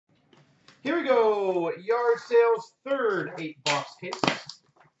Here we go. Yard Sales third 8-box case.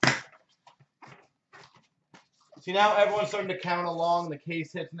 See, now everyone's starting to count along the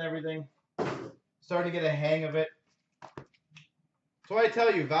case hits and everything. Starting to get a hang of it. So I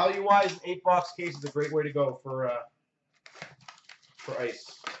tell you, value-wise, 8-box case is a great way to go for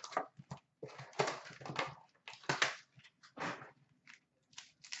ice.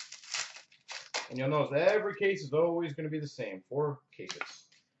 And you'll notice every case is always going to be the same. 4 cases.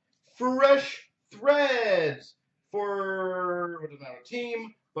 Fresh threads for, what is not a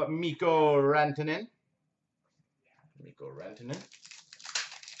team, but Mikko Rantanen.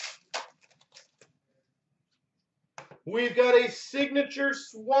 We've got a signature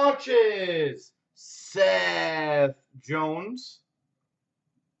swatches. Seth Jones.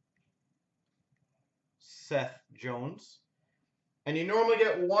 And you normally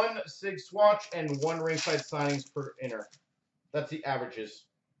get 1 sig swatch and 1 ringside signings per inner. That's the averages.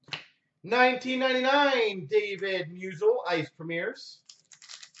 $19.99 David Musil Ice Premieres.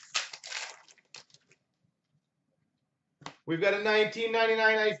 We've got a $19.99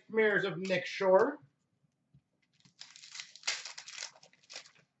 Ice Premieres of Nick Shore.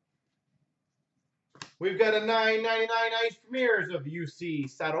 We've got a $9.99 Ice Premieres of UC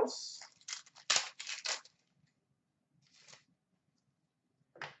Saros.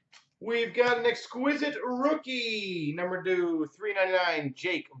 We've got an exquisite rookie, number 2, $3.99,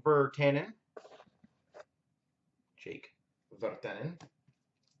 Jake Virtanen.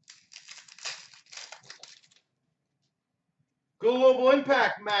 Global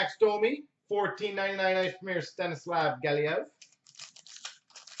Impact, Max Domi, $14.99 Ice Premier, Stanislav Galiev.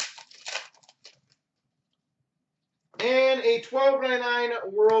 And a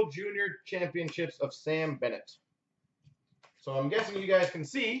 $12.99 World Junior Championships of Sam Bennett. So I'm guessing you guys can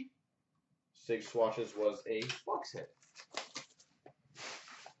see Sig Swatches was a box hit.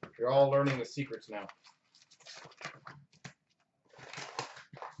 You're all learning the secrets now.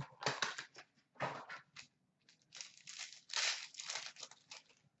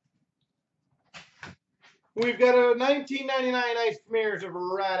 We've got a $19.99 Ice Premieres of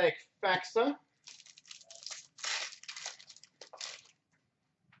Radek Faksa.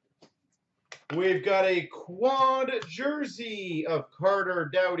 We've got a quad jersey of Carter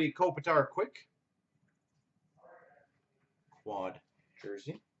Dowdy Kopitar Quick. Quad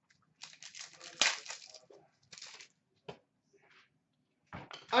jersey.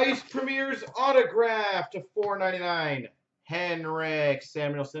 Ice Premieres autograph to $4.99. Henrik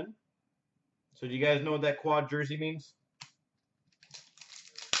Samuelsson. So do you guys know what that quad jersey means?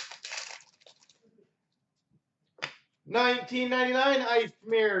 $19.99 Ice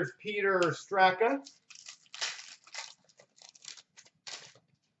Premieres Peter Straka.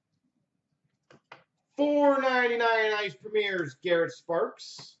 $4.99 Ice Premieres Garrett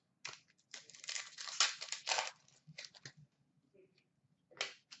Sparks.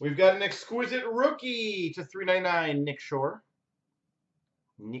 We've got an exquisite rookie to $3.99 Nick Shore.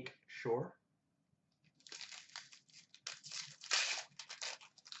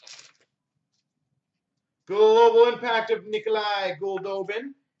 Global Impact of Nikolai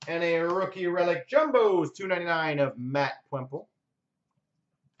Goldobin. And a rookie relic jumbos, $2.99 of Matt Puempel.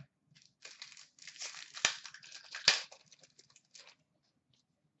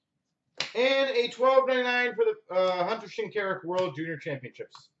 And a $12.99 for the Hunter Shinkarik World Junior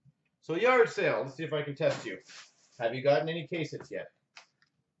Championships. So yard sale, let's see if I can test you. Have you gotten any case hits yet?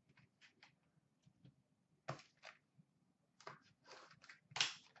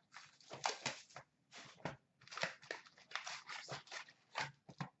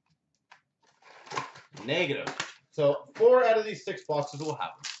 Negative. So 4 out of these 6 boxes will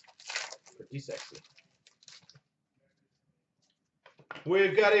happen. Pretty sexy.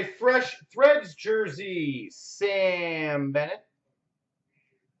 We've got a fresh threads jersey, Sam Bennett.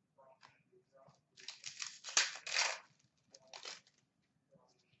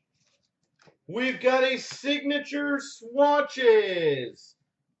 We've got a signature swatches,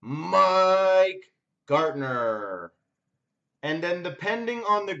 Mike Gartner. And then depending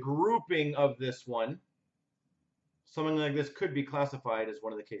on the grouping of this one, something like this could be classified as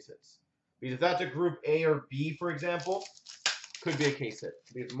one of the case hits. Because if that's a group A or B, for example, could be a case hit.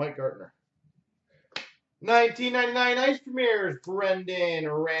 Because Mike Gartner. $19.99 Ice Premieres, Brendan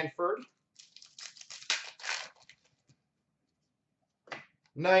Ranford.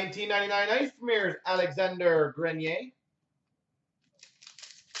 $19.99 Ice Premieres, Alexander Grenier.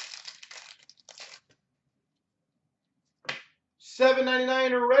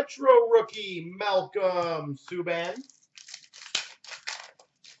 $7.99 retro rookie, Malcolm Subban.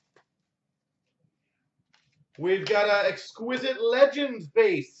 We've got an exquisite Legends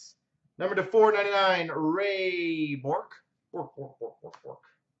base, Number to 499, Ray Bork. Bork.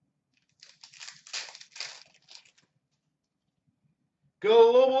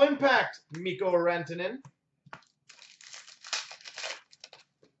 Global Impact, Mikko Rantanen.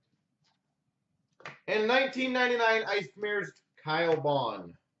 And 1999 Ice Premier's Kyle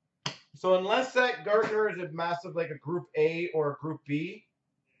Bond. So unless that Gardner is a massive, like a Group A or a Group B,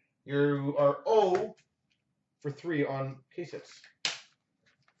 you are 0 for 3 on case hits.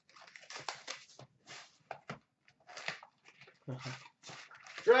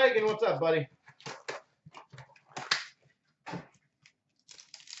 Dragon, what's up, buddy?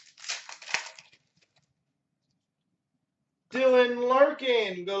 Dylan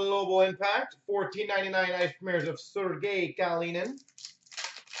Larkin, Global Impact. 14.99 Ice Premiers of Sergei Kalinin.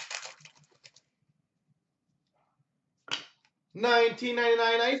 19.99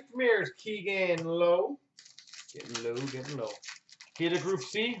 Ice Premiers, Keegan Lowe. Getting low. He had a Group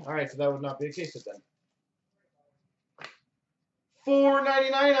C? Alright, so that would not be a case hit then.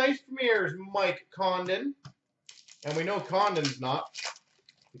 4.99 Ice Premiers, Mike Condon. And we know Condon's not,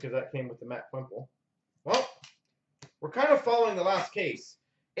 because that came with the Matt Quimple. Well, we're kind of following the last case.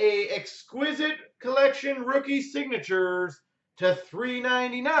 A Exquisite Collection Rookie Signatures to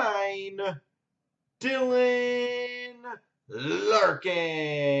 $3.99, Dylan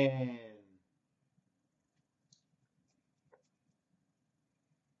Larkin.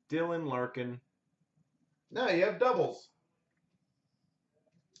 Dylan Larkin. Now you have doubles.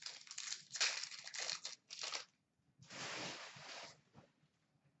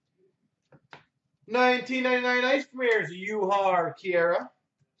 $19.99 Ice Premiers, YardSale's.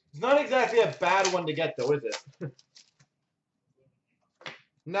 It's not exactly a bad one to get, though, is it?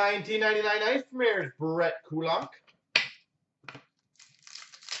 $19.99 Ice Premiers, Brett Kulak.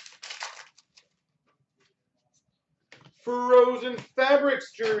 Frozen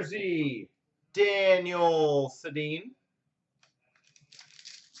Fabrics jersey, Daniel Sedin.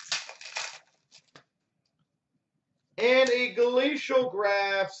 And a Glacial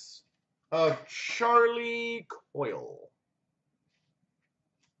Graphs of Charlie Coyle.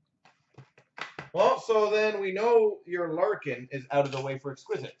 Well, so then we know your Larkin is out of the way for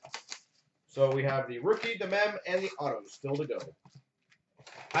Exquisite. So we have the rookie, the mem, and the auto still to go.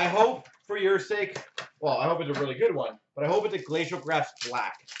 I hope, for your sake, well, I hope it's a really good one, but I hope it's a Glacial Graphs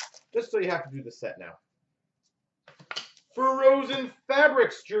Black. Just so you have to do the set now. Frozen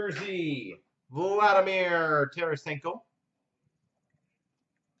Fabrics jersey, Vladimir Tarasenko.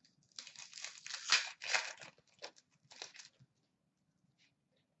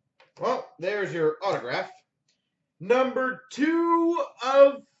 Well, there's your autograph. Number 2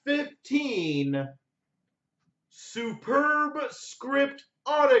 of 15. Superb script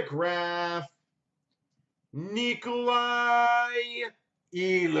autograph. Nikolai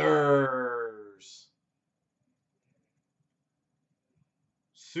Ehlers.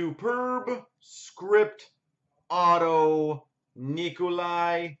 Superb script auto.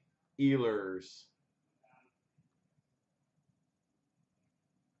 Nikolai Ehlers.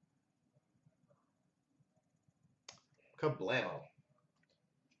 Kablamo.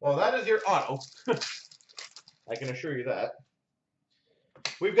 Well, that is your auto. I can assure you that.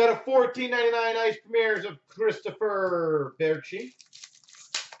 We've got a $14.99 Ice Premiers of Christopher Berchi.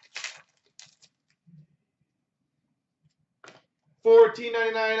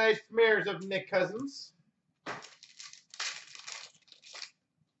 $14.99 Ice Premiers of Nick Cousins.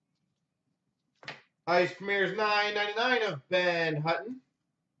 Ice Premiers $9.99 of Ben Hutton.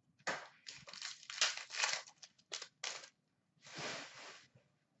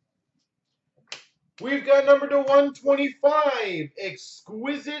 We've got number to 125,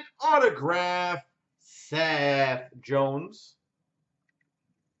 Exquisite Autograph, Seth Jones.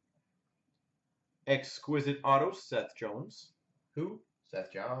 Exquisite Auto, Seth Jones. Who?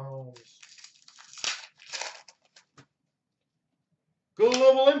 Seth Jones.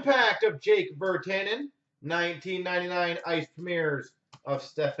 Global Impact of Jake Virtanen. 1999 Ice Premiers of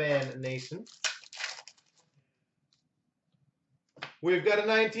Stefan Nason. We've got a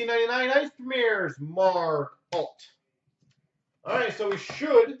 1999 Ice Premiers, Mark Alt. All right, so we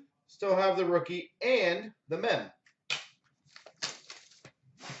should still have the rookie and the mem.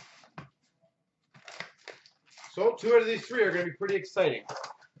 So 2 out of these 3 are going to be pretty exciting.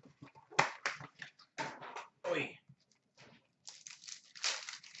 Oy.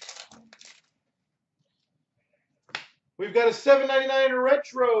 We've got a $7.99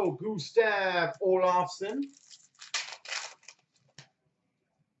 retro, Gustav Olofsson.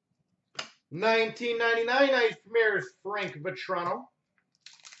 1999 Ice Premiers, Frank Vetrano.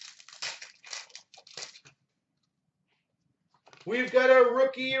 We've got a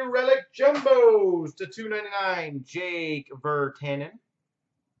rookie relic jumbos to $2.99. Jake Virtanen.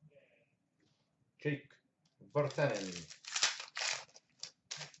 Jake Virtanen.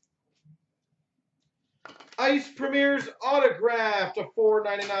 Ice Premier's autograph to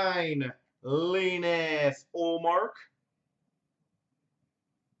 $4.99. Linus Ullmark.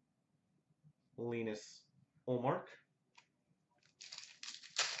 Linus Ullmark.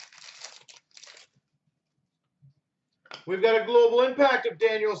 We've got a global impact of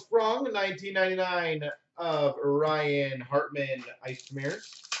Daniel Sprong, $19.99 of Ryan Hartman Ice Premiers.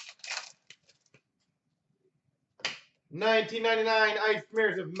 $19.99 Ice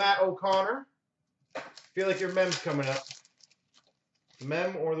Premiers of Matt O'Connor. Feel like your mem's coming up.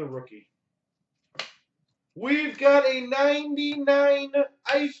 Mem or the rookie. We've got a 99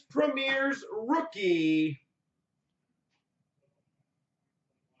 Ice Premiers rookie.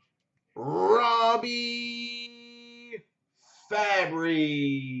 Robbie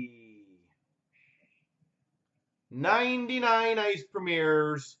Fabry. 99 Ice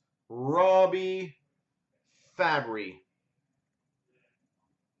Premiers, Robbie Fabry.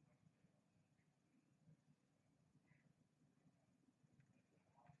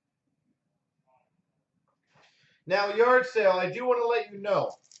 Now, yard sale, I do want to let you know,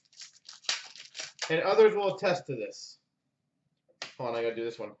 and others will attest to this. Hold on, I gotta do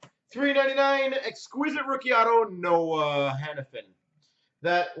this one. $3.99 exquisite rookie auto Noah Hannafin.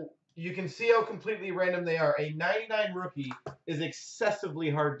 That you can see how completely random they are. A 99 rookie is excessively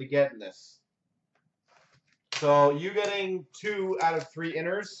hard to get in this. So you getting 2 out of 3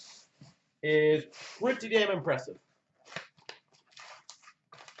 inners is pretty damn impressive.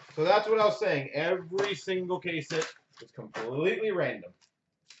 So that's what I was saying. Every single case is completely random.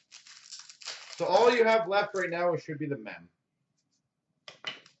 So all you have left right now should be the mem.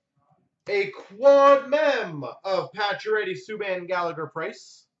 A quad mem of Pacioretty, Subban, Gallagher,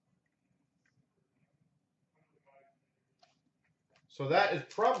 Price. So that is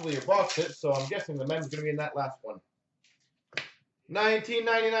probably your box hit, so I'm guessing the mem's going to be in that last one.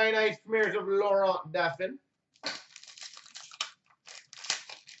 $19.99 Ice Premiers of Laurent Daffin.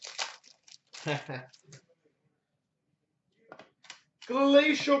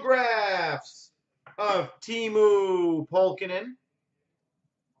 Glacial Graphs of Timu Polkinen.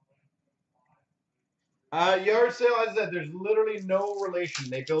 Yard sale, as I said, there's literally no relation.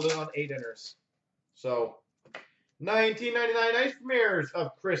 They build it on 8 inners. So, $19.99 Ice Premiers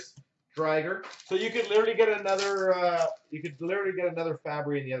of Chris Driger. So you could literally get another.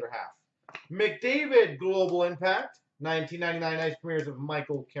 Fabry in the other half. McDavid Global Impact. $19.99 Ice Premiers of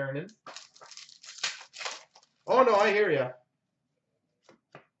Michael Keranen. Oh no, I hear you.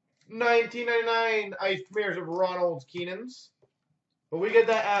 $19.99 Ice Premiers of Ronald Keenan's. But we get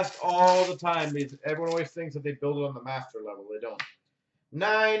that asked all the time because everyone always thinks that they build it on the master level. They don't.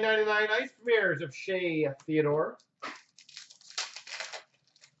 $9.99 Ice Premiers of Shea Theodore.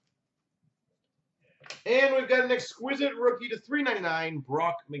 And we've got an exquisite rookie to $3.99,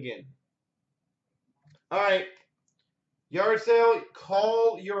 Brock McGinn. All right. Yard sale,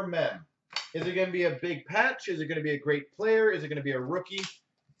 call your mem. Is it going to be a big patch? Is it going to be a great player? Is it going to be a rookie?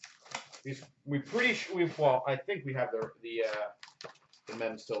 Well, I think we have the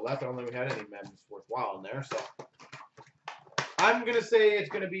mem still left. I don't think we had any mems worthwhile in there. So I'm going to say it's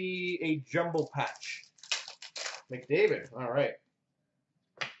going to be a jumbo patch. McDavid. All right.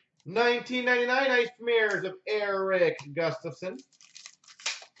 $19.99 Ice Premiers of Eric Gustafson.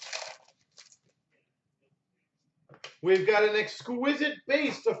 We've got an exquisite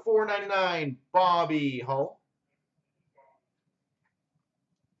base to $4.99, Bobby Hull.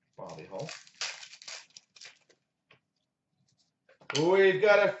 Bobby Hull. We've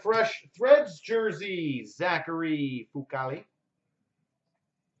got a fresh Threads jersey, Zachary Fucale.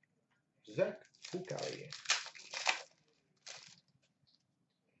 Zach Fucale.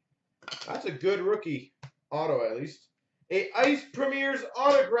 That's a good rookie auto, at least. A Ice Premiers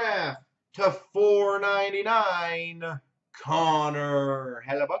autograph to $4.99, Connor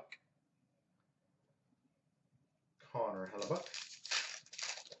Hellebuck. Connor Hellebuck.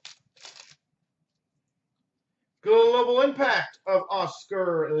 Global Impact of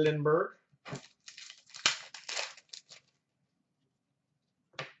Oscar Lindbergh.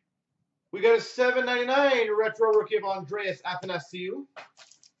 We got a $7.99 retro rookie of Andreas Athanasiou.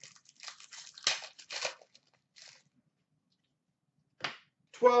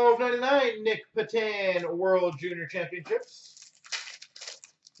 $12.99 Nick Patan World Junior Championships.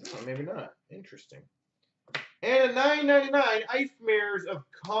 Oh, maybe not. Interesting. And a $9.99 Ice Premiers of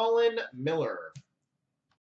Colin Miller.